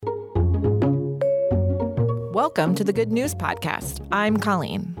Welcome to the Good News Podcast. I'm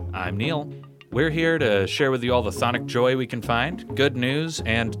Colleen. I'm Neil. We're here to share with you all the sonic joy we can find, good news,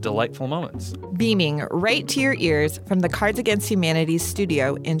 and delightful moments. Beaming right to your ears from the Cards Against Humanity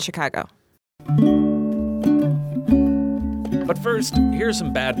studio in Chicago. But first, here's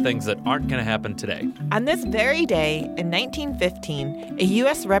some bad things that aren't going to happen today. On this very day in 1915, a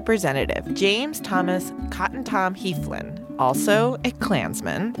U.S. Representative, James Thomas Cotton Tom Heflin, also a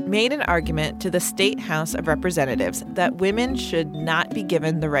Klansman, made an argument to the State House of Representatives that women should not be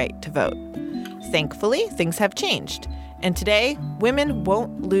given the right to vote. Thankfully, things have changed, and today, women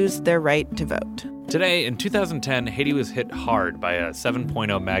won't lose their right to vote. Today, in 2010, Haiti was hit hard by a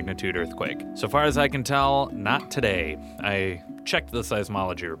 7.0 magnitude earthquake. So far as I can tell, not today. I checked the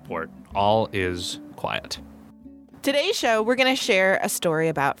seismology report. All is quiet. Today's show, we're going to share a story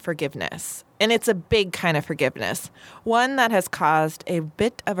about forgiveness. And it's a big kind of forgiveness, one that has caused a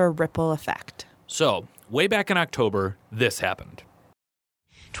bit of a ripple effect. So, way back in October, this happened.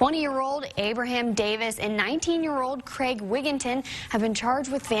 20-year-old Abraham Davis and 19-year-old Craig Wigginton have been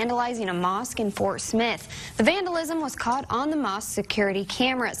charged with vandalizing a mosque in Fort Smith. The vandalism was caught on the mosque security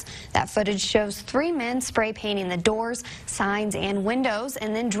cameras. That footage shows three men spray painting the doors, signs, and windows,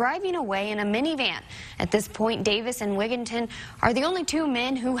 and then driving away in a minivan. At this point, Davis and Wigginton are the only two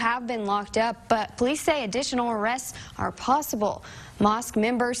men who have been locked up, but police say additional arrests are possible. Mosque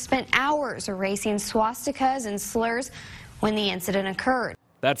members spent hours erasing swastikas and slurs when the incident occurred.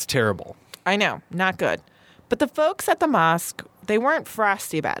 That's terrible. I know, not good. But the folks at the mosque, they weren't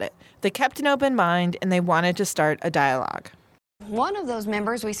frosty about it. They kept an open mind and they wanted to start a dialogue. One of those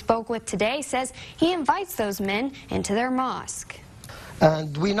members we spoke with today says he invites those men into their mosque.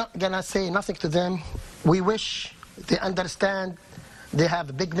 And we're not going to say nothing to them. We wish they understand they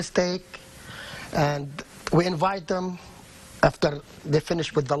have a big mistake. And we invite them, after they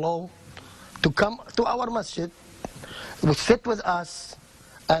finish with the law, to come to our masjid, we sit with us,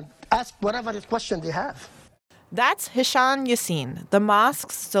 and ask whatever question they have. That's Hishan Yassin, the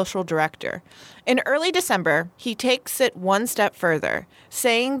mosque's social director. In early December, he takes it one step further,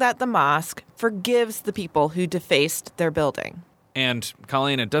 saying that the mosque forgives the people who defaced their building. And,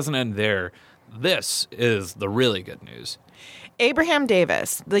 Colleen, it doesn't end there. This is the really good news. Abraham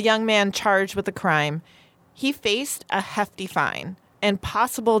Davis, the young man charged with the crime, he faced a hefty fine and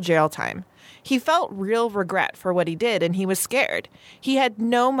possible jail time. He felt real regret for what he did, and he was scared. He had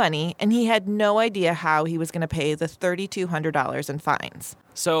no money, and he had no idea how he was going to pay the $3,200 in fines.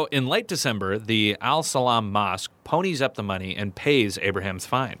 So, in late December, the Al Salam Mosque ponies up the money and pays Abraham's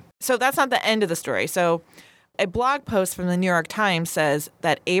fine. So that's not the end of the story. So a blog post from the New York Times says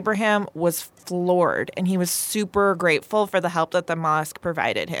that Abraham was floored, and he was super grateful for the help that the mosque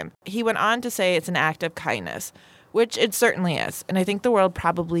provided him. He went on to say it's an act of kindness, which it certainly is. And I think the world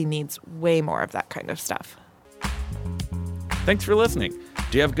probably needs way more of that kind of stuff. Thanks for listening.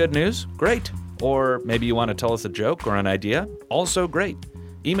 Do you have good news? Great. Or maybe you want to tell us a joke or an idea? Also great.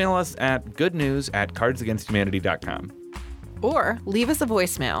 Email us at goodnews@cardsagainsthumanity.com. Or leave us a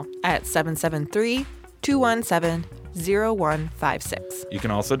voicemail at 773-217-0156. You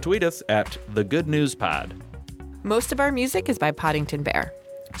can also tweet us at The Good News Pod. Most of our music is by Poddington Bear.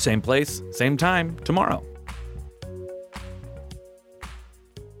 Same place, same time, tomorrow.